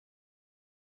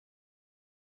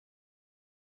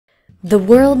The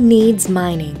world needs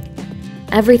mining.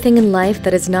 Everything in life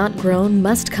that is not grown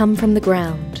must come from the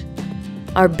ground.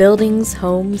 Our buildings,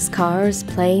 homes, cars,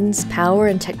 planes, power,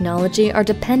 and technology are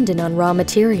dependent on raw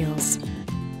materials.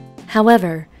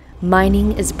 However,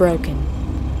 mining is broken.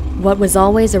 What was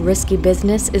always a risky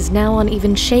business is now on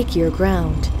even shakier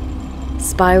ground.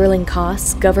 Spiraling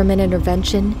costs, government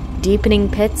intervention, deepening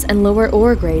pits, and lower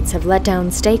ore grades have let down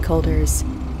stakeholders.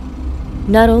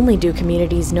 Not only do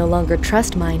communities no longer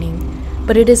trust mining,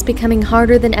 but it is becoming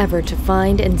harder than ever to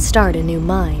find and start a new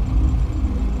mine.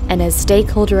 And as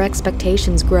stakeholder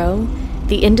expectations grow,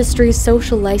 the industry's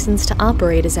social license to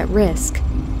operate is at risk.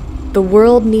 The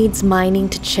world needs mining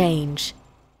to change.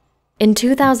 In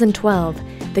 2012,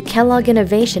 the Kellogg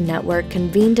Innovation Network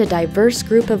convened a diverse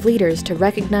group of leaders to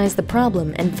recognize the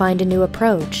problem and find a new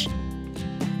approach.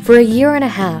 For a year and a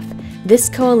half, this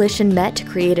coalition met to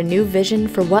create a new vision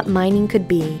for what mining could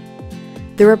be.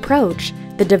 Their approach,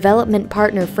 the Development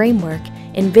Partner Framework,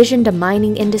 envisioned a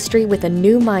mining industry with a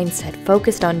new mindset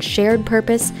focused on shared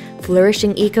purpose,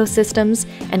 flourishing ecosystems,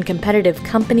 and competitive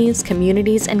companies,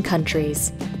 communities, and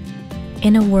countries.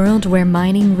 In a world where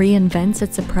mining reinvents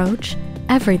its approach,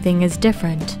 everything is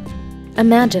different.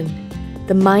 Imagine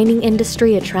the mining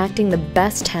industry attracting the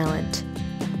best talent,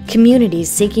 communities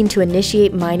seeking to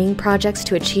initiate mining projects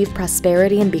to achieve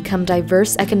prosperity and become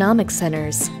diverse economic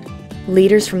centers,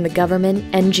 leaders from the government,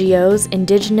 NGOs,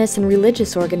 indigenous and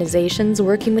religious organizations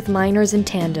working with miners in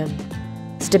tandem,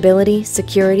 stability,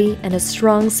 security, and a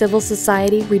strong civil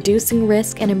society reducing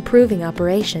risk and improving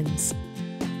operations,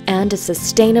 and a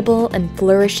sustainable and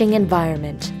flourishing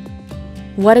environment.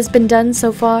 What has been done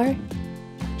so far?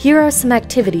 Here are some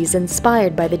activities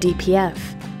inspired by the DPF.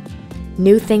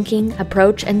 New thinking,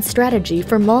 approach, and strategy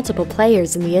for multiple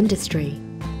players in the industry.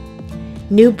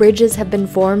 New bridges have been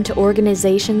formed to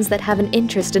organizations that have an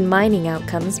interest in mining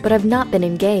outcomes but have not been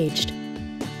engaged.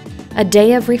 A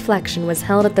day of reflection was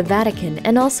held at the Vatican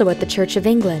and also at the Church of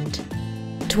England.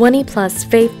 20+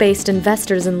 faith-based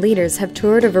investors and leaders have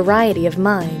toured a variety of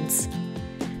mines.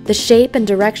 The shape and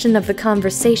direction of the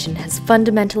conversation has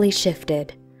fundamentally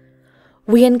shifted.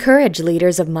 We encourage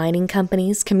leaders of mining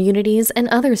companies, communities, and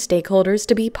other stakeholders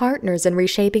to be partners in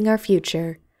reshaping our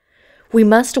future. We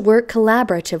must work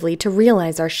collaboratively to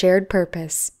realize our shared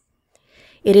purpose.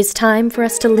 It is time for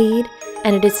us to lead,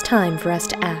 and it is time for us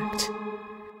to act.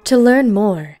 To learn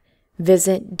more,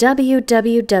 visit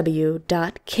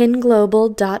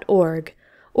www.kinglobal.org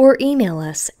or email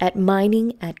us at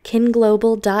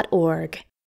mining@kinglobal.org.